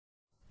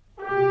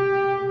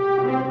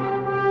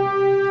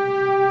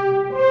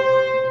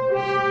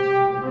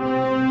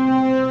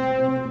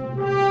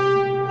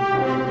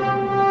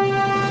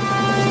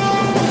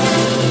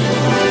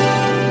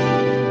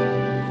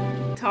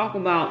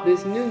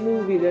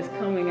that's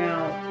coming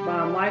out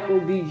by Michael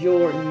B.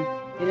 Jordan,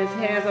 and it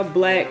has a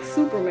black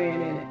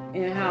Superman in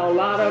it, and how a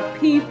lot of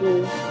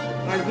people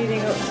are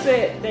getting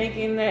upset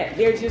thinking that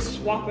they're just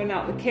swapping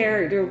out the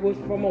character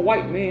from a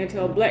white man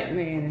to a black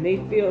man, and they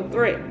feel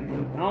threatened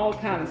and all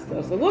kind of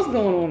stuff. So what's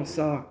going on,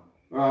 Sar?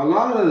 A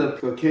lot of the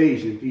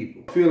Caucasian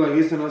people feel like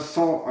it's an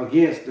assault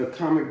against the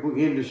comic book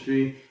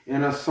industry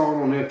and assault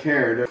on their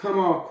character. Come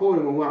out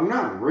quoting, well, I'm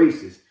not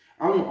racist.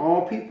 I want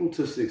all people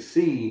to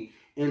succeed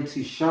and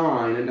to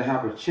shine and to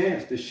have a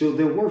chance to show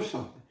they're worth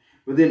something.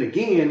 But then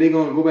again, they're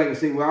going to go back and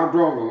say, well, I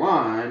draw the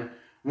line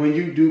when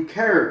you do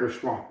character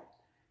swap.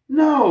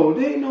 No,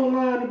 there ain't no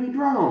line to be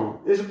drawn.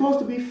 It's supposed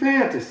to be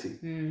fantasy.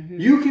 Mm-hmm.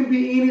 You can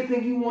be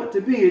anything you want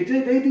to be.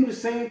 They do the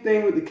same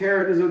thing with the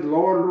characters of the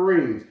Lord of the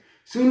Rings.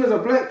 Soon as a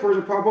black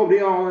person pop up,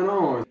 they all in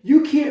arms.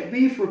 You can't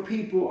be for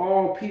people,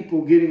 all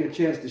people getting a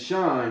chance to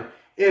shine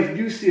if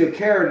you see a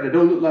character that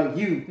don't look like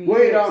you.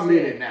 Wait a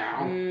minute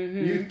now.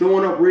 Mm-hmm. You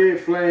throwing up red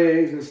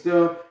flags and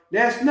stuff. You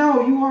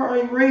are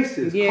a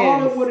racist. Yes.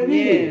 Call it what it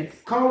is.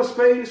 Call a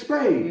spade a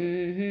spade.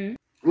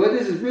 Mm-hmm. What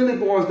this really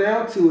boils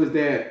down to is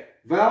that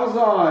Val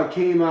Zod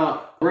came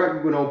out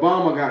right when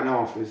Obama got in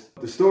office.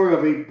 The story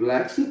of a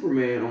black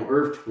Superman on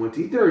Earth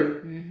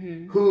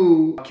 23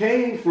 who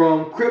came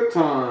from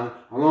Krypton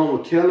along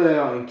with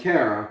Kal-El and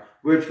Kara,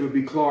 which would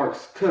be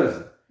Clark's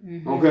cousin.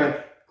 Mm-hmm.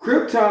 Okay?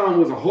 Krypton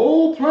was a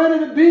whole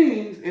planet of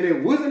beings and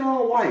it wasn't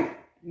all white.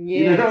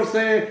 Yes. You know what I'm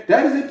saying?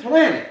 That is a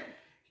planet.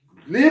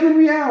 Live in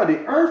reality.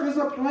 Earth is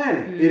a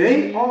planet. Mm-hmm. It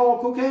ain't all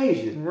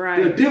Caucasian.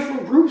 Right. There are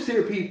different groups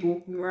here,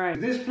 people. Right.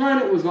 If this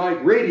planet was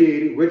like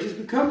radiated, which is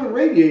becoming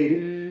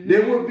radiated,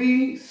 there would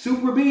be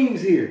super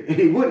beings here. And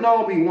it wouldn't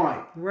all be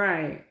white.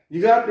 Right.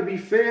 You got to be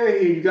fair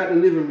here. You got to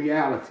live in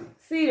reality.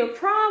 See, the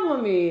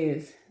problem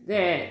is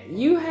that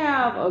you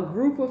have a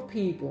group of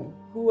people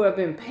who have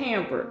been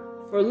pampered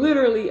for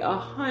literally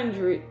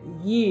 100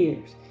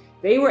 years.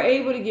 They were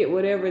able to get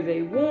whatever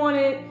they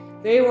wanted.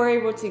 They were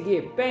able to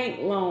get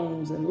bank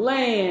loans and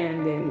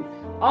land and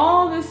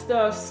all this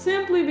stuff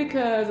simply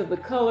because of the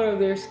color of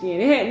their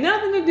skin. It had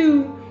nothing to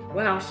do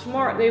with how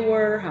smart they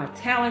were, how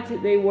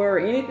talented they were,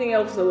 anything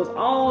else. It was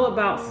all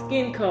about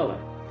skin color.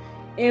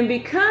 And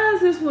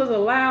because this was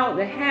allowed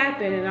to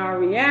happen in our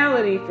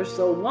reality for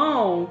so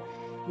long,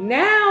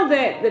 now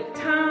that the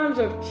times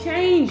are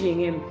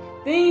changing and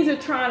things are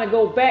trying to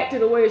go back to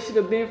the way it should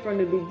have been from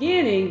the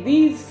beginning,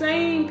 these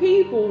same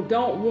people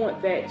don't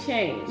want that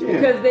change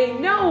because they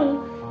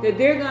know that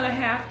they're going to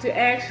have to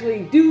actually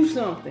do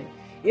something.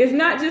 It's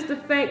not just the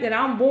fact that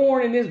I'm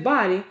born in this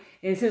body,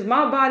 and since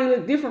my body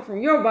looks different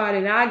from your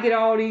body, now I get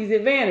all these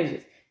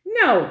advantages.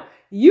 No,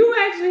 you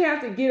actually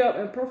have to get up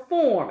and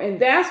perform, and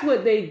that's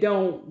what they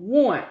don't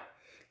want.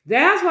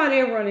 That's why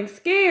they're running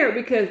scared,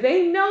 because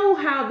they know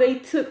how they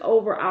took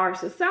over our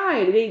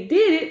society. They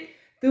did it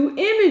through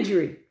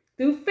imagery,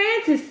 through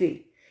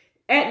fantasy.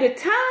 At the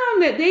time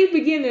that they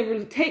began to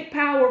really take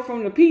power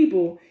from the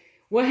people,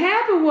 what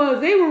happened was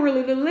they were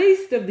really the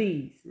least of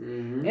these.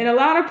 Mm-hmm. And a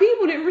lot of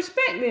people didn't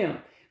respect them.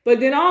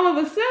 But then all of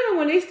a sudden,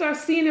 when they start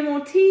seeing them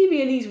on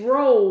TV in these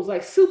roles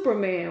like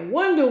Superman,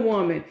 Wonder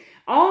Woman,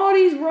 all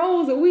these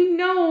roles that we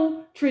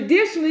know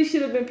traditionally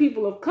should have been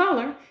people of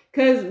color,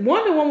 because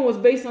Wonder Woman was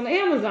based on the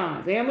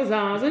Amazons. The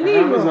Amazons are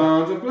Negro.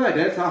 Amazons are black.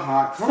 That's a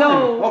hot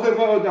climate. Okay,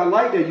 but I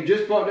like that. You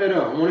just brought that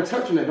up. I want to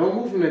touch on that. Don't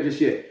move from that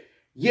just yet.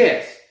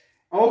 Yes.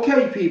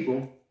 Okay,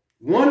 people.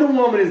 Wonder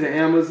Woman is an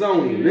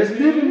Amazonian. Mm-hmm. Let's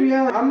live in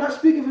reality. I'm not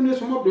speaking from this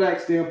from a black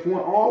standpoint,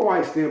 all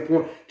white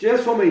standpoint,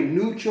 just from a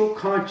neutral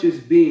conscious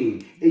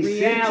being, a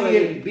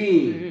sentient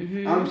being.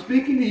 Mm-hmm. I'm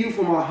speaking to you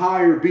from a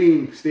higher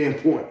being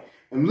standpoint.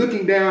 I'm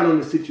looking down on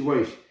the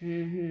situation.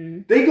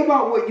 Mm-hmm. Think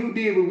about what you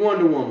did with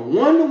Wonder Woman.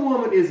 Wonder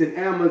Woman is an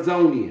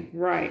Amazonian.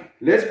 Right.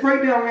 Let's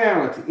break down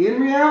reality.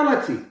 In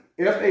reality,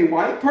 if a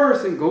white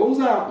person goes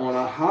out on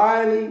a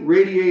highly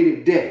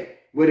radiated day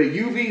where the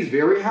UV is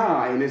very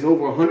high and it's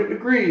over 100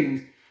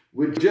 degrees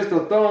with just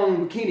a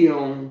thong bikini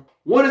on,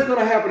 what is going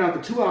to happen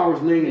after 2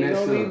 hours laying in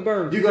that sun?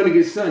 You're going to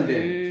get sun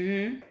damage. Mm-hmm.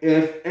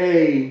 If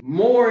a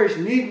Moorish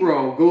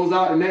Negro goes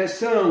out in that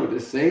sun with the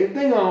same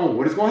thing on,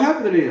 what is going to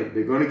happen to them?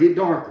 They're going to get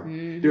darker.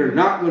 Mm-hmm. They're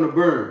not going to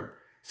burn.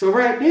 So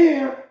right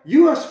there,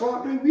 you are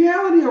swapping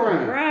reality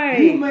around. Right.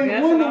 You made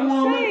Wonder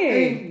Woman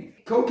a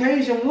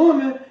Caucasian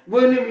woman,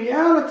 when in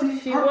reality,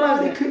 her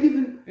body couldn't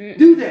even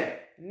do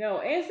that. No,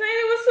 and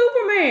same with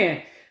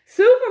Superman.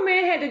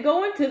 Superman had to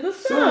go into the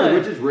sun,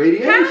 which is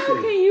radiation.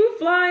 How can you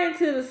fly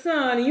into the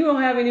sun and you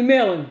don't have any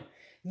melanin?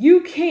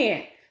 You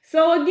can't.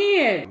 So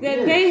again,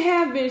 that they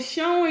have been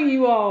showing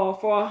you all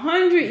for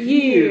 100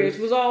 years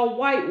was all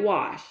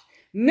whitewash.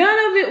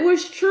 None of it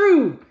was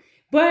true.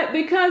 But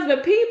because the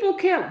people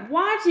kept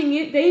watching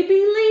it, they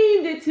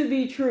believed it to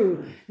be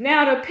true.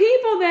 Now, the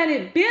people that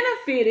it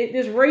benefited,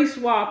 this race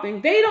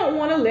swapping, they don't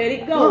want to let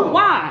it go.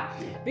 Why?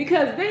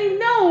 Because they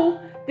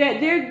know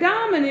that their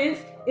dominance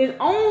is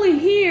only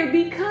here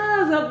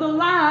because of the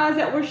lies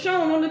that were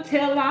shown on the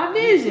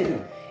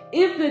television.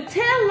 If the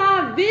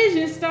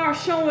television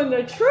starts showing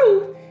the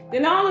truth,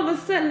 then all of a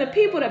sudden the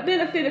people that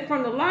benefited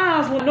from the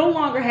lies will no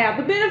longer have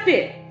the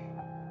benefit.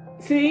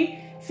 See?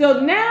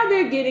 So now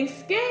they're getting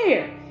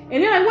scared.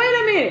 And they're like,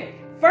 wait a minute.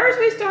 First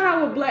we start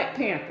out with Black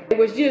Panther. It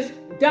was just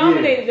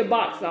dominated the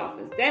box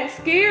office. That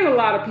scared a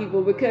lot of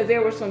people because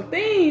there were some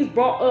things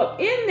brought up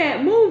in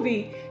that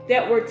movie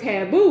that were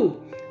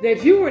taboo,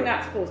 that you were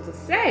not supposed to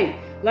say.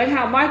 Like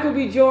how Michael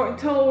B. Jordan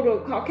told a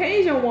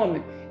Caucasian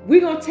woman,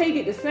 we're going to take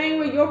it the same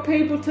way your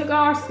people took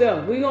our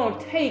stuff. We're going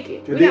to take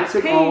it. We're not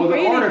took paying all for the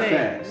anything.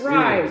 artifacts.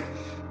 Right. Yes.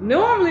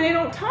 Normally, they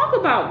don't talk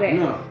about that.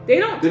 No, they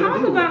don't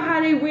talk do about it.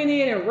 how they went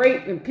in and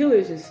raped and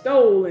pillaged and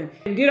stole and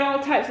did all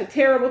types of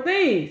terrible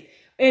things.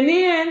 And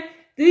then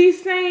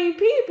these same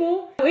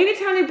people,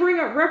 anytime they bring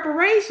up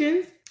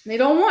reparations, they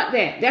don't want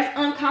that. That's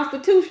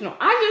unconstitutional.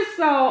 I just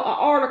saw an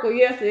article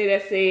yesterday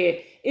that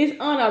said it's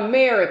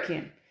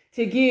un-American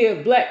to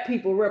give Black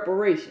people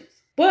reparations.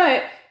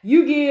 But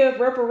you give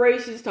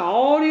reparations to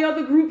all the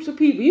other groups of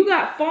people. You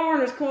got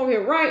foreigners coming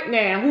here right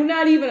now who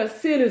not even are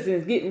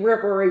citizens getting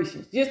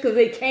reparations just because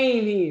they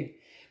came here.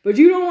 But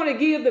you don't want to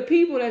give the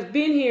people that's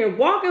been here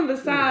walking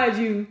beside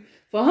you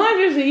for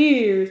hundreds of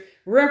years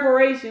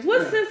reparations.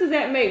 What sense does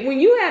that make? When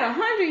you had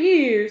 100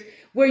 years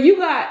where you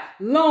got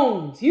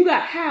loans, you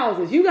got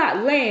houses, you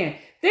got land,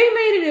 they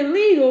made it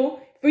illegal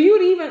for you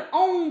to even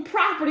own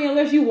property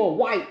unless you were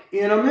white.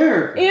 In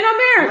America.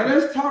 Now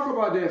let's talk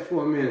about that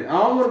for a minute. I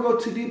don't want to go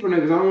too deep on that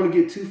because I don't want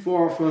to get too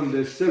far from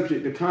the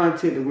subject, the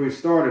content that we're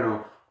started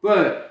on.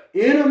 But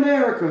in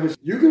America,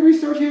 you can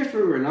research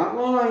history. We're not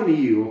lying to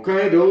you,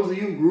 okay? Those of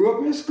you who grew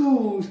up in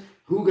schools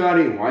who got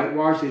a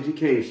whitewashed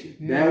education.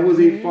 Mm-hmm. That was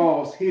a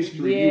false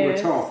history you were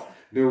taught.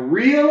 The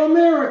real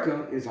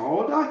America is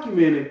all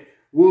documented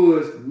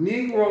was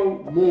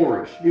Negro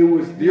Moorish. It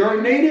was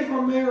your Native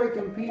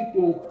American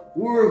people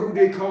were who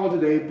they call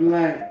today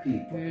Black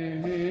people.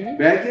 Mm-hmm.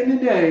 Back in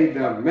the day,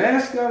 the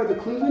mascot of the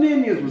Cleveland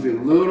Indians was a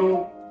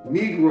little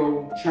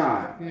Negro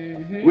child,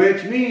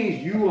 which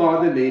means you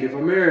are the Native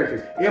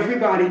Americans.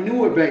 Everybody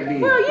knew it back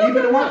then. Well,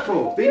 even the white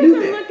folks, they knew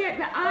that. You can look at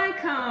the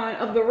icon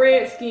of the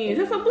Redskins.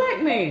 That's a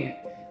black man.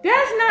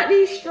 That's not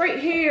these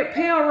straight-haired,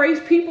 pale race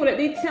people that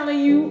they telling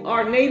you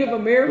are Native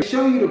Americans. They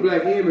show you the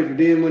black image, but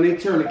then when they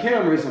turn the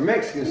camera, it's a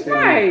Mexican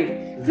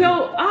standing. Right.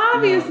 So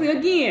obviously,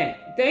 again,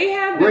 they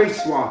have been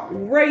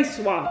race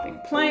swapping,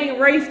 playing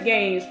race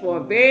games for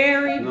a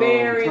very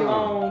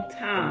long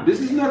time.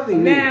 This is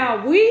nothing new.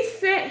 Now, we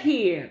sit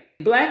here,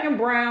 black and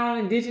brown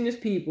indigenous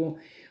people,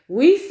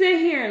 we sit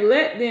here and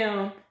let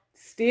them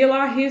steal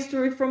our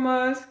history from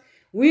us.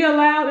 We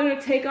allow them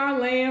to take our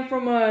land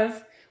from us.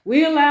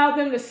 We allowed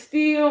them to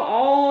steal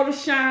all the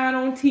shine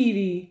on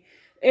TV.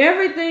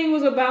 Everything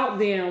was about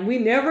them. We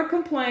never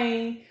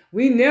complained.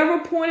 We never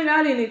pointed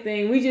out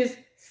anything. We just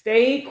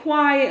stayed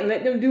quiet and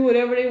let them do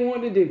whatever they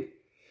wanted to do.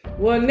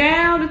 Well,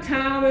 now the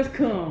time has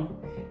come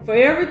for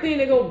everything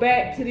to go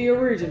back to the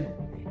original.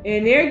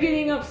 And they're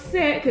getting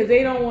upset because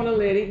they don't want to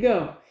let it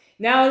go.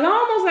 Now, it's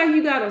almost like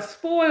you got a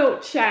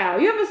spoiled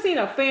child. You ever seen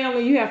a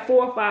family, you have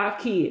 4 or 5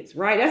 kids,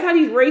 right? That's how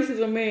these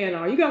races of men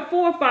are. You got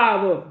 4 or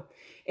 5 of them.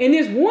 And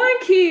this one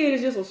kid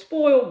is just a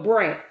spoiled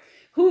brat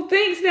who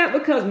thinks that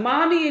because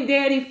mommy and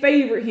daddy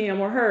favored him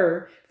or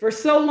her for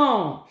so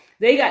long,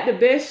 they got the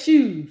best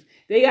shoes,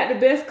 they got the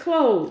best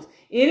clothes.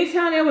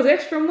 Anytime there was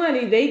extra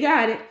money, they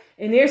got it,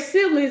 and their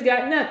siblings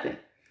got nothing.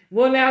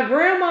 Well, now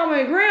grandmama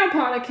and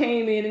grandpa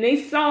came in and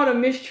they saw the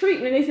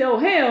mistreatment. They said, oh,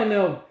 hell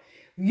no,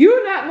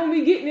 you're not going to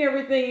be getting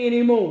everything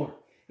anymore.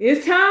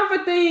 It's time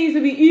for things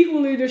to be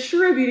equally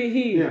distributed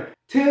here. Yeah.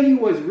 Tell you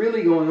what's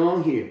really going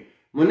on here.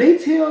 When they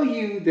tell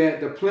you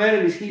that the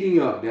planet is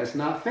heating up, that's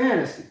not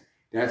fantasy.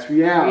 That's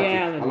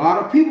reality. A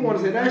lot of people want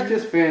to say that's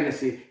just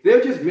fantasy.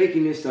 They're just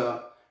making this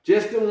up.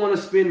 Just to want to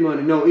spend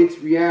money. No, it's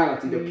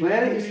reality. The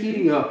planet is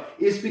heating up.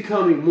 It's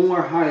becoming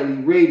more highly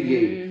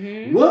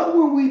radiated. What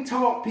were we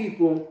taught,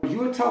 people? You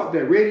were taught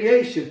that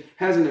radiation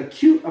has an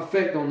acute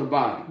effect on the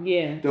body.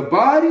 Yeah. The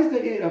bodies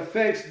that it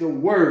affects the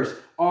worst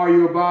are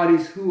your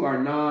bodies who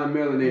are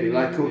non-melanated,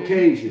 like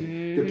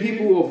Caucasian. The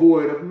people who are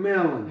void of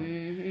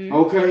melanin.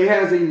 Okay, it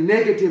has a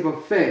negative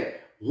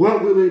effect.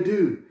 What will it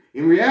do?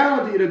 In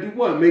reality, it'll do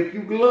what? Make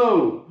you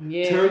glow.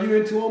 Turn you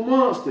into a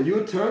monster.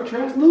 You'll turn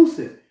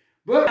translucent.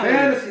 But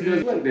fantasy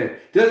doesn't like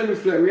that. Doesn't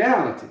reflect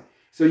reality.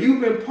 So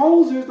you've been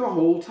posers the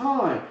whole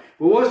time.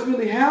 But what's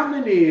really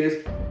happening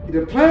is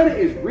the planet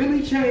is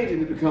really changing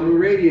and becoming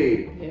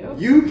radiated.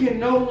 You can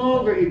no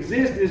longer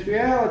exist in this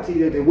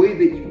reality the way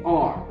that you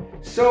are.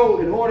 So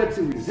in order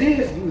to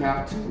exist, you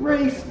have to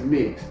race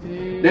mix.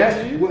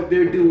 That's what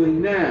they're doing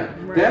now.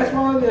 That's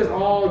why there's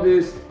all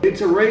this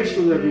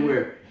interracial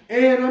everywhere.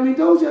 And I mean,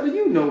 those other,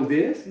 you know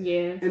this.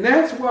 Yeah. And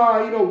that's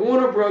why,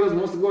 Warner Brothers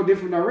wants to go a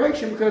different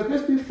direction because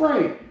let's be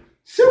frank,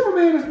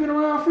 Superman has been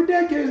around for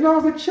decades. And I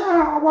was a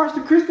child, I watched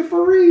the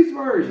Christopher Reeves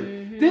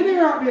version. Then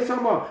they're out there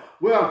talking about,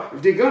 well,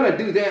 if they're going to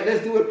do that,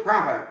 let's do it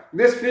proper.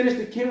 Let's finish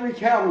the Henry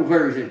Cavill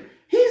version.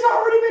 He's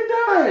already been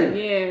done.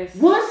 Yes.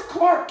 Once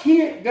Clark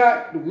Kent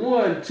got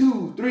 1,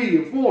 2, 3,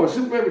 and 4,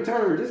 Superman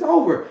Returns, it's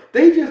over.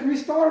 They just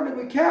restarted it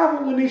with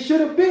Cavill when they should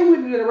have been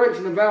with the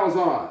direction of Val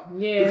Zod.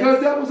 Yes.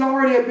 Because that was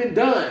already been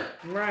done.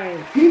 Right.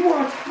 People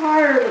are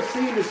tired of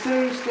seeing the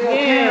same stale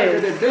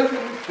character that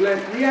doesn't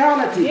reflect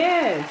reality.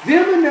 Yes.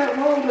 Them in that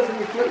role doesn't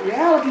reflect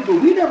reality,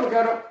 but we never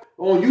got up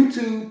on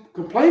YouTube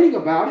complaining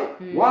about it.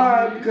 Mm-hmm.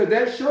 Why? Because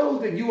that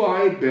shows that you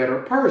are a better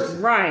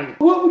person. Right.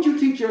 What would you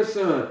teach your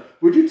son?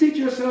 Would you teach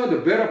your son the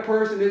better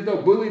person is the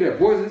bully that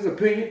voices his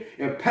opinion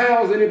and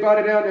pounds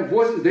anybody down that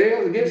voices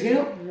theirs against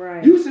him?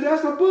 Right. You say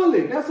that's a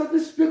bully. That's a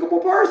despicable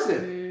person.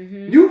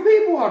 Mm-hmm. You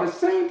people are the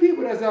same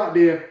people that's out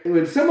there. And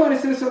when somebody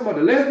says something about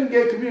the lesbian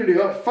gay community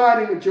up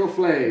fighting with your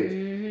flags,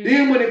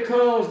 then when it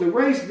comes to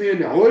race being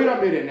there, wait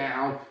a minute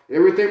now,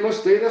 everything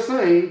must stay the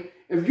same.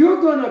 If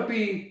you're going to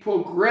be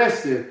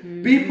progressive,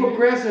 be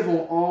progressive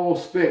on all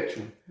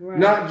spectrum. Right.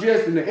 Not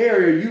just in the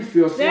area you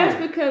feel sorry.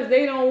 That's because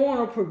they don't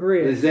want to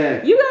progress.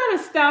 Exactly. You got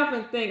to stop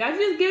and think. I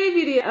just gave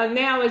you the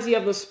analogy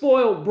of the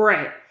spoiled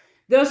brat.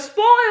 The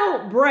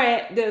spoiled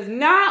brat does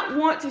not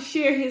want to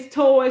share his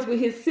toys with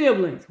his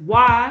siblings.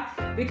 Why?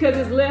 Because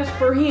it's less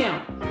for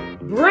him.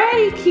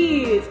 Bratty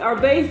kids are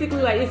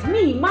basically like, it's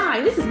me,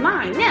 mine, this is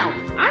mine. Now,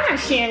 I'm not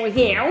sharing with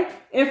you.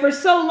 And for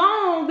so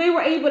long, they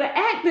were able to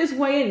act this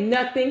way and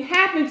nothing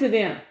happened to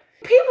them.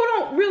 People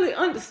don't really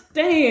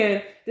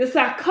understand the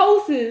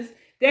psychosis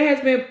that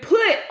has been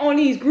put on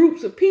these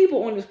groups of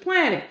people on this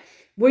planet.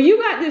 Where you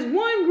got this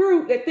one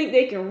group that think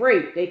they can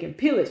rape, they can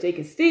pillage, they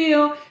can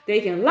steal,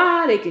 they can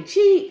lie, they can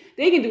cheat,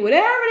 they can do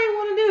whatever they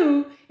want to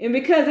do. And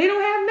because they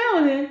don't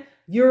have melanin,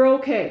 you're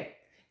okay.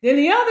 Then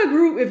the other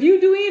group, if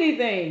you do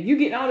anything, you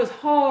getting all this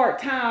hard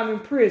time in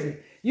prison.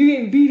 You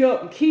getting beat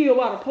up and killed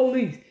by the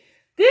police.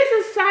 This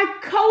is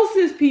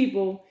psychosis,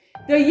 people.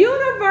 The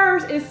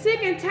universe is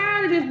sick and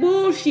tired of this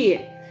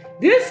bullshit.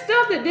 This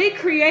stuff that they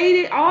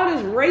created, all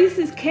this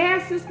racist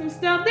caste system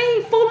stuff, they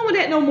ain't fooling with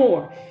that no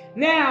more.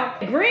 Now,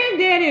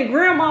 granddaddy and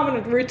grandmama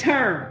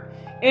return.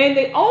 And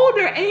the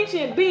older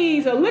ancient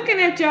beings are looking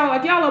at y'all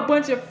like y'all a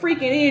bunch of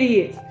freaking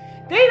idiots.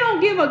 They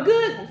don't give a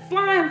good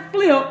flying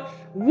flip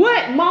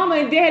what mama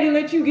and daddy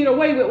let you get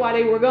away with while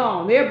they were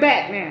gone. They're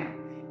back now.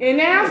 And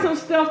now some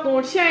stuff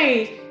gonna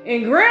change.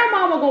 And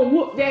grandmama gonna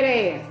whoop that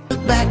ass.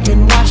 Look back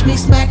and watch me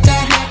smack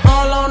that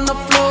all on the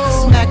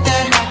floor. Smack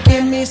that,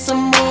 give me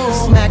some more.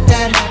 Smack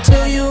that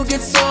till you get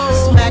sore.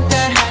 Smack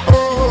that,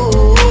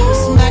 oh.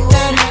 Smack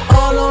that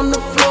all on the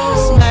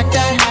floor. Smack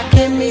that,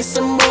 give me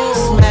some more.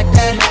 Smack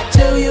that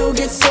till you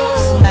get sore.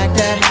 Smack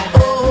that,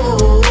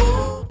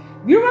 oh.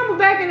 You remember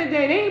back in the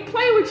day, they didn't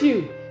play with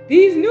you.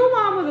 These new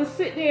mamas are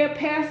sitting there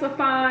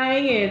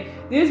pacifying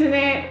and this and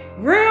that.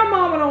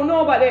 Grandmama don't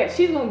know about that.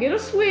 She's going to get a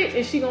switch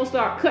and she's going to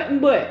start cutting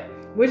butt,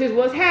 which is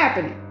what's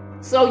happening.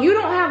 So you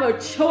don't have a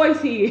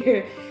choice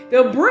here.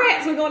 The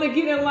brats are going to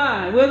get in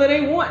line, whether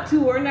they want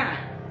to or not.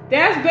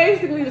 That's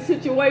basically the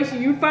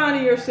situation you're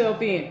finding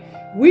yourself in.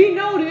 We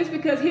know this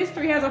because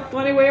history has a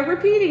funny way of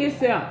repeating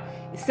itself.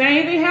 The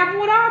same thing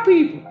happened with our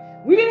people.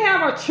 We didn't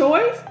have a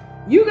choice.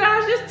 You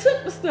guys just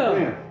took the stuff.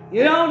 Yeah.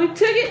 You know, they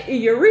took it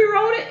and you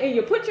rewrote it and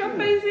you put your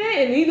face in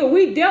it and either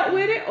we dealt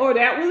with it or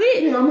that was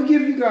it. Yeah, I'm going to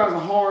give you guys a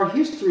hard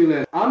history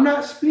lesson. I'm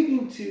not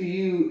speaking to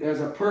you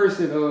as a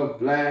person of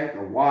black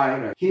or white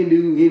or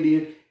Hindu,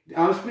 Indian.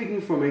 I'm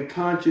speaking from a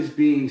conscious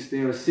being,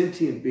 still a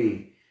sentient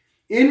being.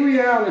 In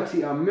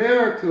reality,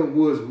 America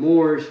was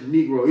Moorish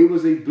Negro. It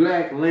was a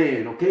black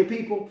land, okay,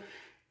 people?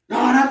 No,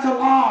 that's a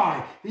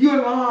lie.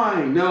 You're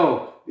lying.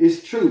 No,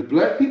 it's true.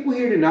 Black people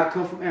here did not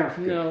come from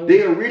Africa. No.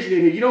 They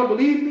originated here. You don't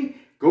believe me?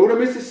 Go to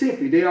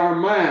Mississippi. There are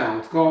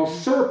mounds called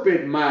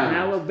serpent mounds.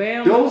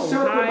 Alabama, those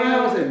serpent Ohio.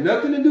 mounds had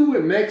nothing to do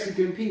with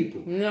Mexican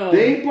people. No.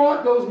 They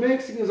brought those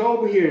Mexicans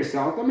over here in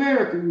South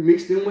America,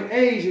 mixed them with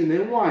Asian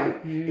and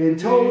white, and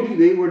told you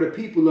they were the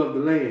people of the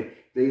land.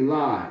 They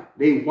lied.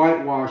 They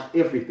whitewashed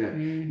everything.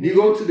 Mm-hmm. You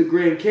go to the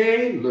Grand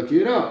Canyon, look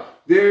it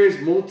up. There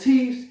is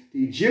motifs,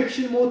 the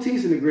Egyptian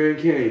motifs in the Grand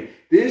Canyon.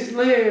 This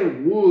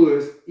land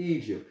was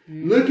Egypt.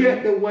 Mm-hmm. Look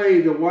at the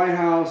way the White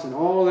House and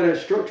all of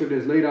that structure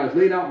that's laid out. It's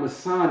laid out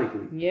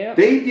masonically. Yep.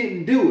 They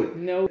didn't do it.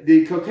 No.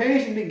 The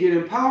Caucasian didn't get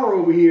in power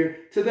over here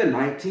to the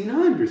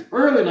 1900s,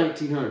 early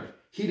 1900s.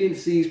 He didn't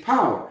seize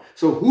power.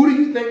 So who do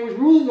you think was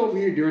ruling over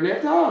here during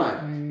that time?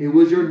 Mm-hmm. It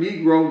was your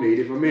Negro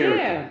Native American.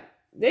 Yeah.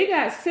 They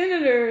got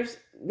senators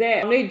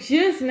that they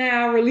just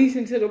now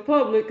releasing to the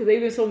public because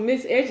they've been so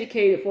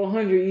miseducated for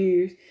 100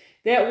 years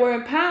that were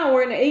in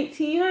power in the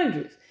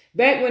 1800s.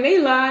 Back when they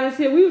lied and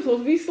said we were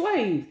supposed to be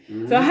slaves.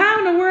 Mm-hmm. So how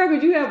in the world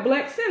could you have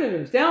black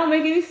senators? That don't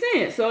make any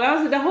sense. So that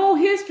was the whole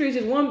history is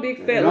just one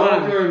big fat lie.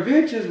 All of their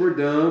inventions were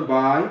done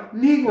by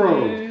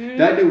Negroes. Mm-hmm.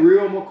 That the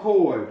real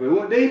McCoy. But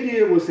what they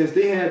did was since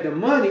they had the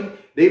money,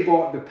 they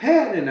bought the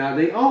patent and now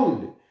they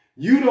owned it.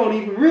 You don't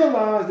even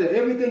realize that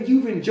everything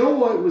you've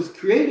enjoyed was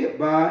created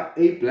by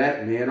a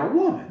black man or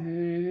woman.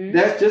 Mm-hmm.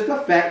 That's just a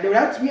fact.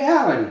 That's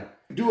reality.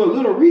 Do a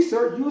little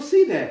research, you'll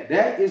see that.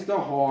 That is the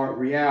hard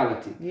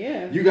reality.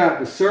 Yeah. You got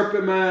the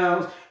serpent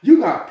mounds. You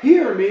got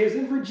pyramids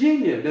in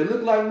Virginia that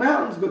look like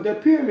mountains, but they're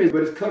pyramids,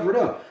 but it's covered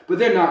up. But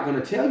they're not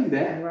going to tell you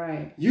that.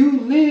 Right. You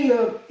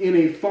live in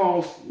a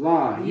false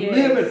lie. You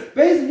live in,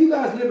 basically, you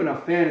guys live in a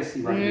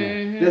fantasy right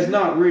now. That's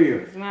not real.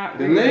 It's not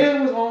the real.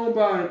 land was owned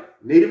by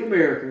Native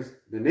Americans.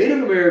 The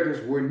Native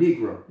Americans were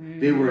Negro.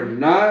 They were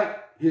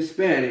not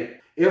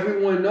Hispanic.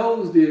 Everyone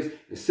knows this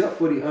except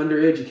for the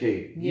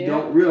undereducated. You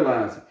don't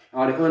realize it,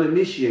 or the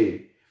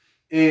uninitiated.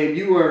 And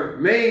you are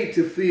made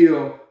to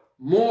feel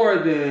more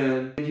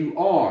than you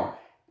are.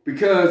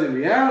 Because in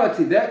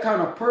reality, that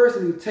kind of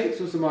person who takes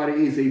from somebody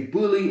is a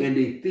bully and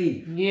a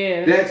thief.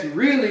 Yeah. That's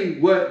really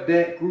what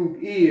that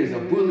group is, a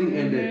bully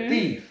and a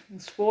thief.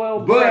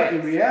 Spoiled But brats.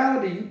 in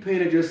reality, you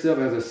painted yourself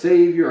as a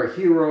savior, a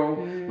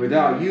hero.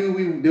 Without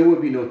you, there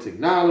would be no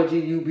technology.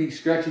 You'd be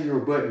scratching your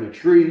butt in a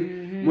tree.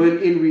 When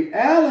in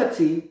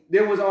reality,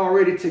 there was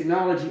already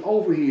technology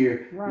over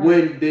here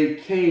when they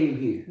came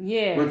here.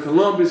 Yes. When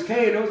Columbus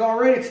came, there was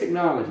already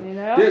technology. You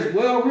know? There's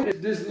well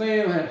written. This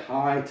land had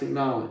high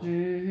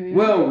technology.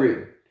 Well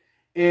written.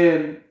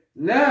 And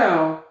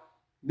now,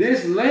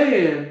 this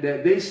land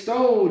that they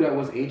stole that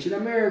was ancient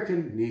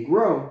American,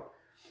 Negro,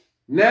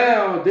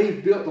 now they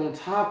built on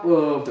top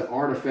of the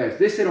artifacts.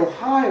 They said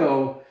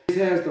Ohio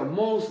has the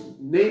most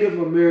Native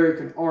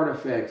American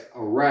artifacts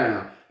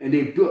around, and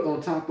they built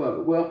on top of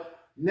it. Well,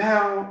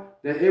 now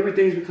that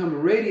everything's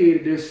becoming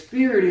radiated, there's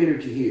spirit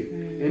energy here.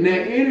 And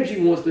that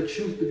energy wants the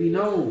truth to be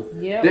known.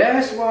 Yep.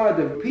 That's why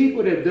the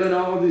people that done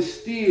all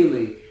this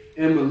stealing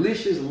and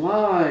malicious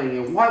lying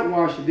and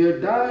whitewashing,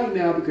 they're dying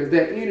now because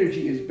that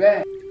energy is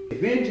back.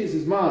 Vengeance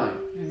is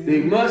mine.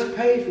 They must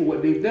pay for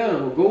what they've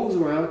done. What goes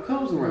around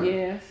comes around.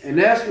 Yes. And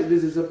that's what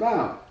this is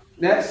about.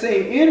 That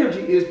same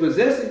energy is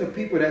possessing the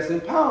people that's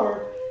in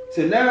power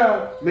to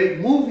now make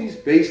movies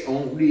based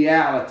on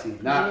reality,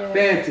 not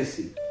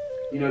fantasy.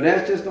 You know,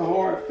 that's just a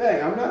hard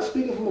fact. I'm not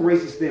speaking from a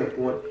racist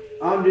standpoint.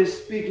 I'm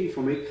just speaking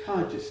from a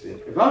conscious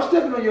standpoint. If I'm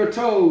stepping on your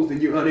toes,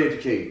 then you're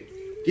uneducated.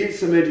 Get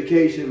some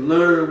education,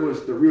 learn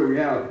what's the real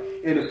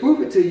reality. And to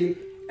prove it to you,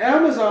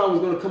 Amazon was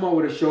going to come out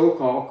with a show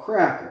called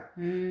Cracker.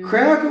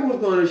 Cracker was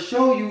going to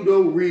show you the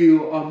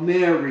real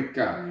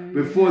America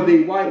before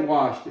they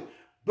whitewashed it.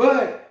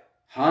 But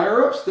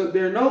higher up stuck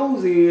their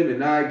nose in and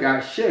now it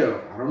got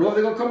shelved. I don't know if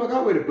they're going to come back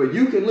out with it, but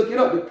you can look it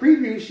up. The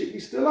preview should be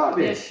still out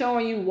there. They're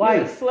showing you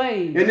white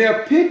slaves. And there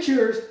are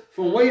pictures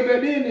from way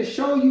back then that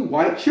show you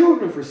white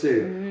children for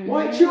sale.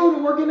 White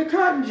children working the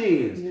cotton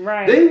gins.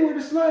 Right. They were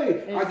the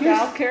slaves. In I guess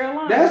South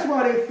Carolina. that's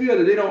why they feel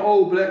that they don't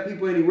owe black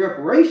people any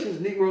reparations,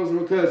 Negroes,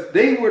 because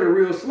they were the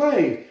real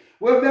slaves.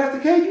 Well, if that's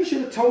the case, you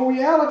should have told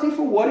reality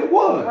for what it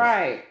was.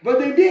 Right. But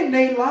they didn't.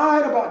 They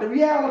lied about the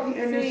reality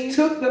and just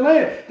took the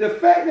land. The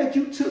fact that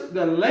you took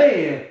the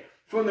land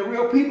from the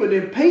real people and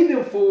then paid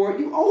them for it,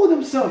 you owe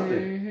them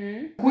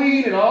something.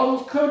 Queen and all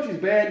those countries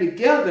band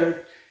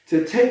together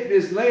to take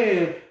this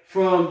land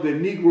from the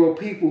Negro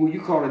people, who you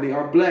call it, they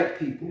are black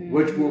people,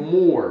 which were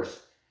Moors.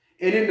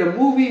 And in the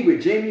movie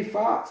with Jamie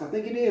Foxx, I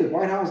think it is,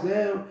 White House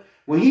Down,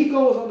 when he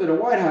goes under the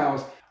White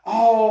House,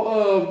 all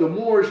of the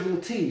Moorish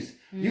motifs,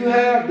 you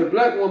have the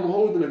black woman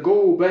holding a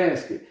gold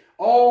basket.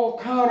 All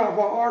kind of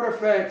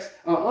artifacts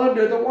are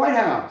under the White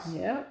House.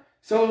 Yep.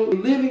 So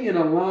living in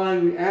a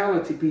lying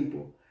reality,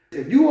 people.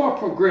 If you are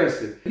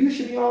progressive, you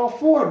should be all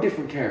for a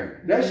different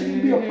character. That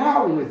shouldn't be a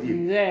problem with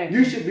you. Exactly.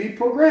 You should be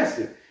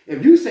progressive.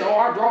 If you say, oh,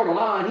 I draw the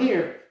line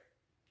here,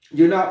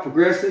 you're not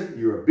progressive,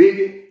 you're a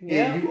bigot,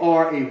 and you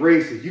are a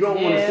racist. You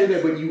don't want to say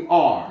that, but you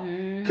are.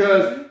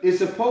 Because it's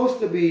supposed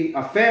to be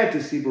a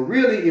fantasy, but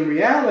really, in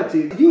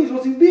reality, you're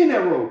supposed to be in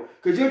that role.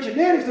 Because your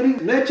genetics don't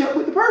even match up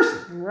with the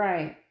person.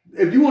 Right.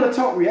 If you want to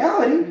talk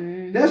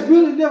reality, that's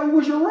really never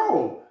was your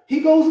role. He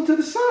goes into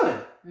the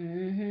sun.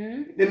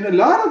 And a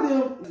lot of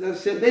them,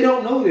 they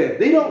don't know that.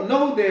 They don't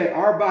know that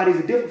our bodies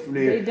are different from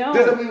theirs. They don't.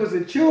 Just like we was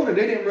in children,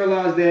 they didn't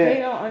realize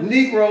that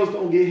Negroes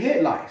don't get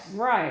head lice.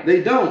 Right.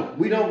 They don't.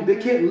 We don't. They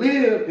can't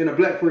live in a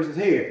black person's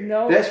hair.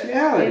 No. That's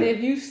reality. And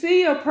if you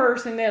see a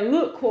person that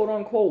look quote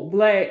unquote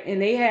black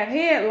and they have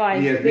head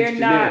lice, they're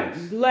not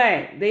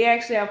black. They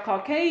actually have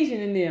Caucasian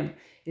in them.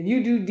 If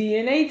you do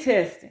DNA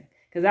testing,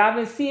 because I've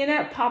been seeing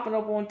that popping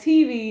up on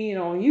TV and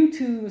on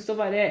YouTube and stuff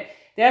like that.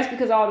 That's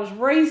because all this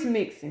race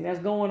mixing that's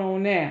going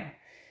on now.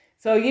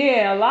 So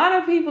yeah, a lot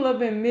of people have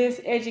been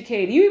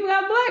miseducated. You even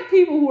got black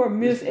people who are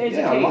miseducated.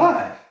 Yeah, a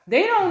lot.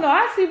 They don't know.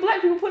 I see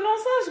black people putting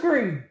on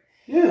sunscreen.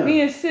 Yeah.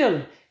 Being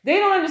silly. They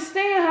don't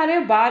understand how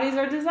their bodies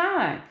are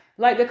designed.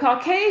 Like the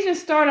Caucasian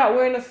start out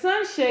wearing the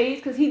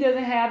sunshades because he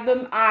doesn't have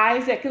the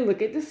eyes that can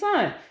look at the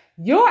sun.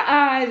 Your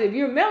eyes, if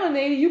you're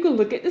melanated, you can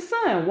look at the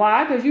sun.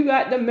 Why? Because you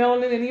got the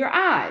melanin in your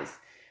eyes.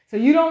 So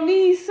you don't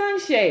need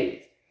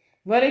sunshades.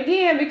 But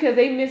again, because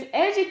they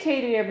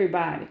miseducated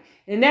everybody.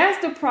 And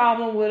that's the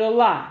problem with a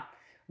lie.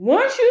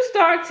 Once you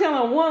start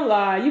telling one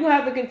lie, you're going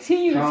to have to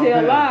continue to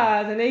tell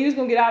lies. And then you're just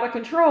going to get out of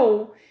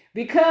control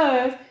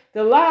because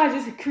the lie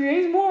just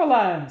creates more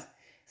lies.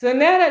 So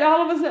now that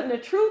all of a sudden the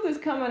truth is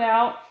coming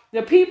out,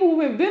 the people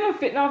who've been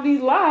benefiting off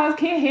these lies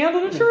can't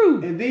handle the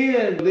truth. And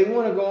then they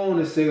want to go on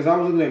and say, because I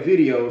was looking at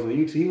videos on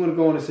YouTube, he want to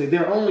go on and say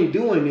they're only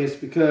doing this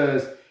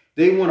because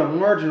they want to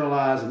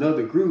marginalize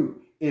another group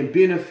and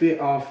benefit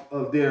off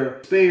of their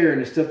despair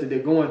and the stuff that they're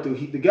going through.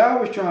 The guy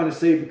was trying to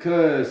say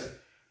because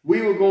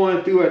we were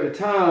going through at the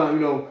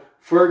time,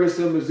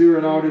 Ferguson, Missouri,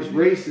 and all this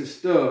racist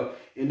stuff.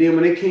 And then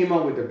when they came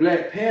out with the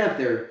Black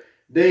Panther,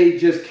 they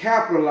just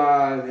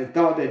capitalized and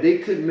thought that they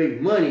couldn't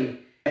make money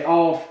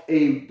off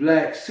a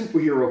black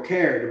superhero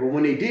character. But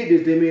when they did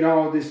this, they made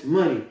all this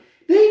money.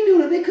 They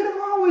knew that they could have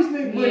always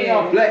made money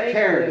off black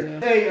characters.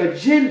 An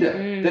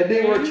agenda that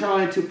they were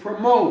trying to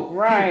promote.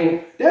 Right.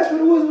 People. That's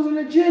what it was an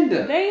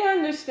agenda. They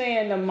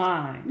understand the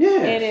mind.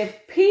 Yes. And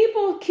if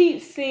people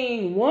keep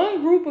seeing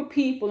one group of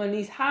people in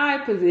these high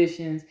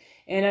positions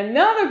and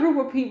another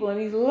group of people in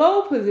these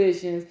low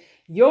positions,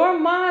 your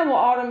mind will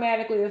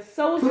automatically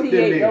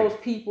associate those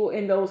people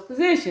in those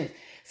positions.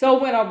 So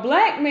when a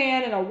black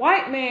man and a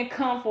white man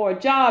come for a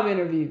job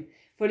interview,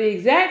 for the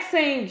exact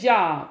same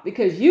job,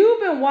 because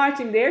you've been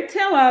watching their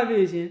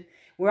television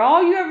where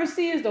all you ever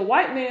see is the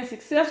white man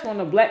successful and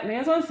the black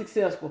man's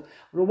unsuccessful.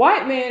 The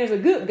white man is a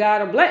good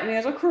guy, the black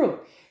man's a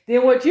crook.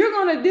 Then what you're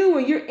going to do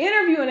when you're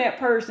interviewing that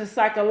person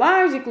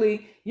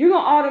psychologically, you're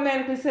going to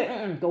automatically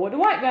say, go with the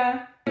white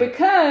guy,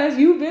 because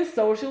you've been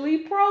socially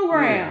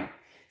programmed. Yeah.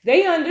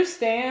 They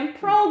understand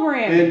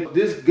programming. And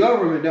this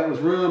government that was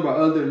run by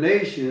other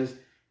nations,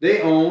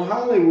 they own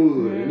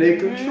Hollywood and they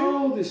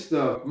control this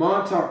stuff.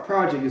 Montauk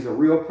Project is a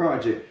real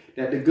project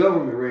that the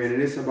government ran,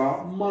 and it's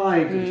about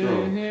mind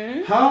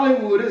control.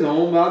 Hollywood is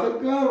owned by the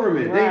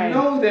government. Right. They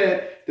know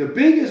that the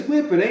biggest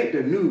weapon ain't the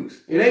nukes.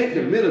 It ain't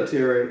the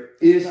military.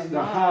 It's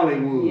the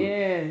Hollywood.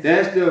 Yes.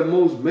 That's the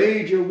most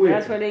major weapon.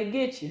 That's where they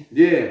get you.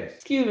 Yes.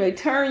 Excuse me, they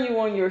turn you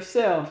on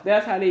yourself.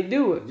 That's how they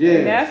do it. Yes.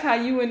 And that's how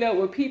you end up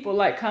with people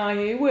like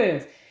Kanye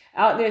West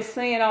out there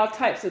saying all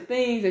types of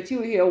things that you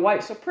would hear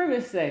white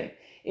supremacists say.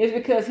 It's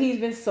because he's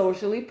been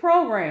socially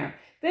programmed.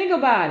 Think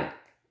about it.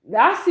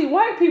 I see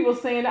white people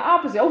saying the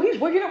opposite. Oh, he's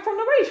waking up from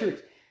the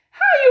Matrix. How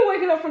are you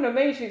waking up from the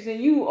Matrix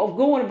and you are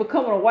going and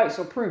becoming a white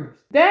supremacist?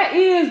 That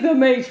is the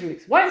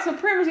Matrix. White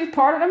supremacy is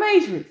part of the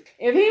Matrix.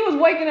 If he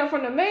was waking up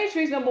from the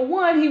Matrix, number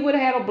one, he would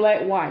have had a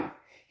black wife.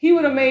 He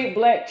would have made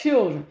black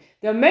children.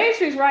 The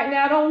Matrix right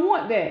now don't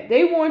want that.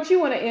 They want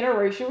you in an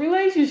interracial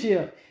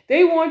relationship.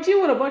 They want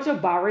you with a bunch of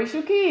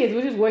biracial kids,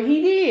 which is what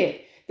he did.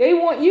 They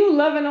want you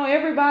loving on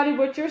everybody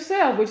but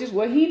yourself, which is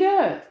what he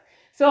does.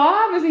 So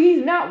obviously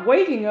he's not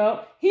waking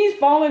up. He's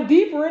falling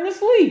deeper into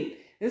sleep.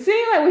 It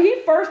seems like when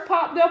he first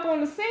popped up on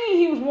the scene,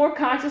 he was more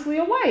consciously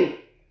awake.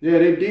 Yeah,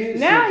 they did.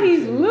 Now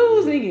he's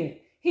losing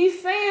it.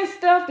 He's saying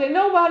stuff that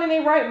nobody in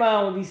their right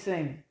mind would be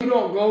saying. You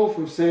don't go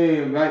from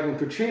saying, like when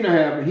Katrina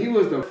happened, he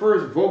was the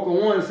first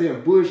vocal one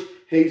saying Bush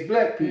hates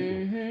black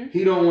people.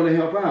 He don't want to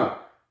help out.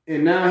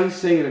 And now he's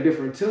singing a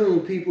different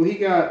tune. He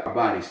got a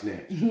body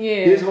snatch.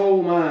 Yeah. His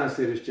whole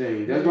mindset has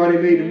changed. That's why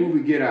they made the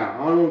movie Get Out.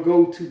 I don't want to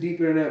go too deep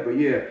into that, but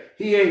yeah,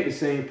 he ain't the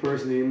same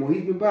person anymore.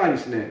 He's been body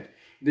snatched.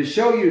 To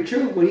show you the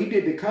truth, when he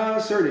did the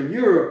concert in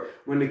Europe,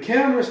 when the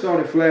camera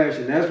started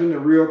flashing, that's when the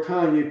real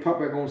Kanye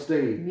popped back on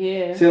stage.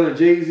 Yeah. Telling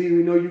Jay-Z,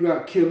 we know you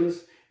got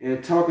killers,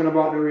 and talking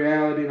about the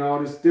reality and all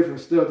this different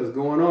stuff that's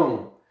going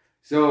on.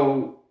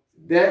 So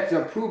that's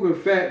a proven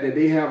fact that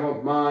they have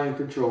a mind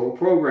control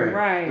program.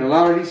 Right. And a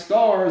lot of these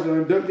stars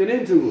are inducted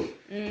into it.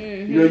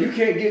 You know, you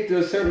can't get to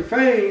a certain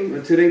fame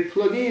until they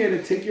plug in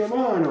and take your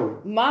mind over.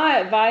 My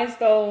advice,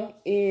 though,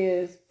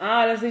 is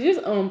honestly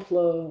just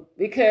unplug,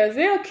 because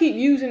they'll keep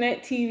using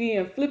that TV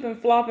and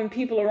flopping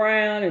people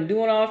around and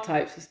doing all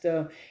types of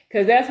stuff,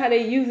 because that's how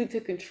they use it to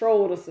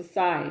control the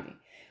society.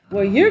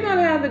 What you're going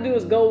to have to do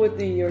is go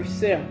within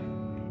yourself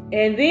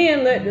and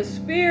then let the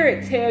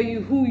spirit tell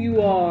you who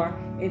you are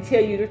and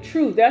tell you the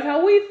truth. That's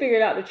how we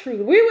figured out the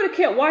truth. If we would have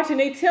kept watching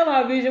their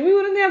television, we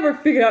would have never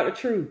figured out the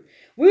truth.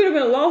 We would have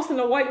been lost in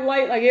the white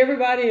light like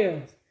everybody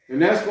else.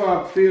 And that's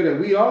why I feel that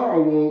we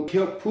all will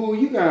help pull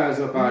you guys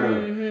up out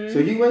of it. So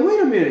you wait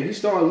a minute. You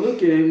start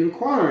looking and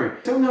inquiring.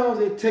 Sometimes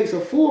it takes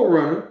a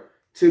forerunner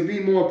to be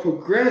more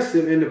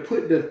progressive and to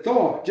put the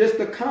thought, just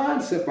the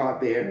concept out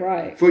there.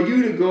 Right. For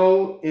you to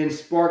go and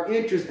spark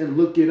interest and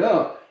look it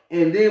up.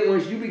 And then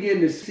once you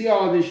begin to see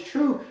all this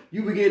truth,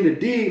 you begin to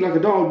dig like a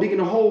dog digging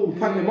a hole and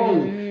putting the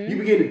bone. You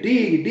begin to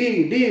dig and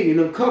dig and dig and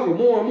uncover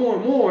more and more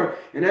and more.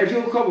 And as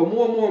you uncover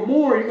more and more and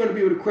more, you're going to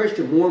be able to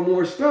question more and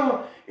more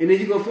stuff. And then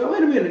you're going to feel,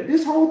 wait a minute,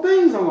 this whole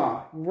thing's a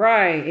lie.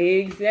 Right,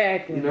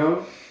 exactly. You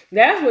know?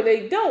 That's what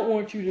they don't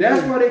want you to do.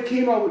 That's why they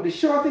came out with the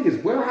show, I think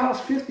it's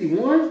Warehouse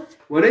 51,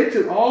 where they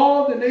took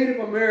all the Native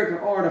American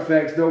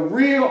artifacts, the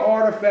real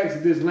artifacts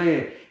of this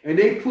land, and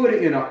they put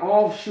it in an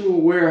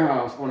offshore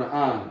warehouse on an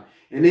island.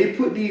 And they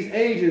put these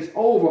agents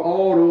over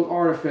all those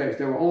artifacts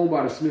that were owned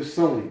by the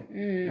Smithsonian.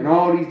 And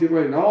all these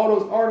different, and all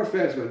those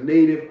artifacts were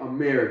Native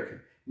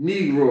American,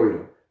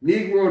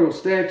 Negroidal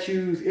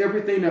statues,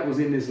 everything that was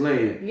in this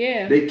land.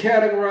 Yeah. They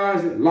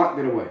categorized it, locked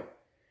it away.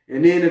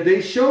 And then if they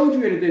showed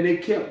you anything, they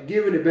kept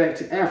giving it back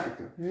to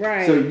Africa.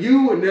 Right. So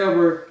you would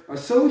never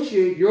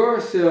associate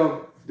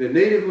yourself, the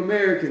Native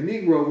American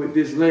Negro, with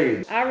this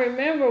land. I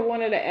remember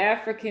one of the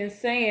Africans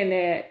saying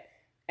that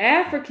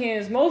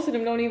Africans, most of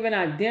them don't even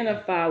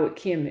identify with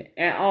Kemet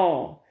at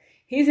all.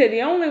 He said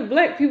the only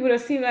black people that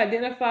seem to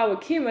identify with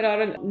Kemet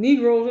are the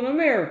Negroes in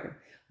America.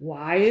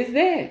 Why is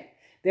that?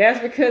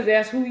 That's because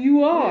that's who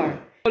you are. Yeah.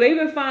 They've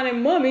been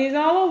finding mummies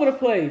all over the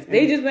place.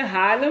 They just been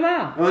hiding them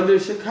out. Under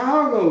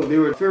Chicago, there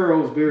were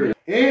pharaohs buried.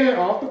 And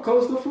off the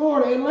coast of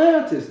Florida,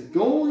 Atlantis.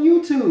 Go on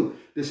YouTube.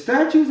 The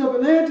statues of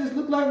Atlantis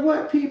look like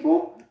what,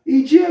 people?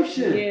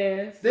 Egyptian.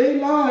 Yes. They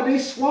lied. They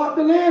swapped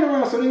the land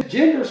around. So they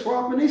gender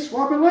swapping. They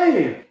swapping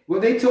land.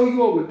 What they told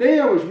you over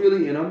there was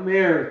really in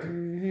America.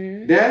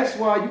 Mm-hmm. That's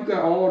why you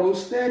got all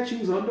those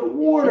statues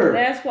underwater. And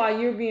that's why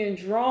you're being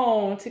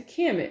drawn to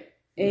Kemet.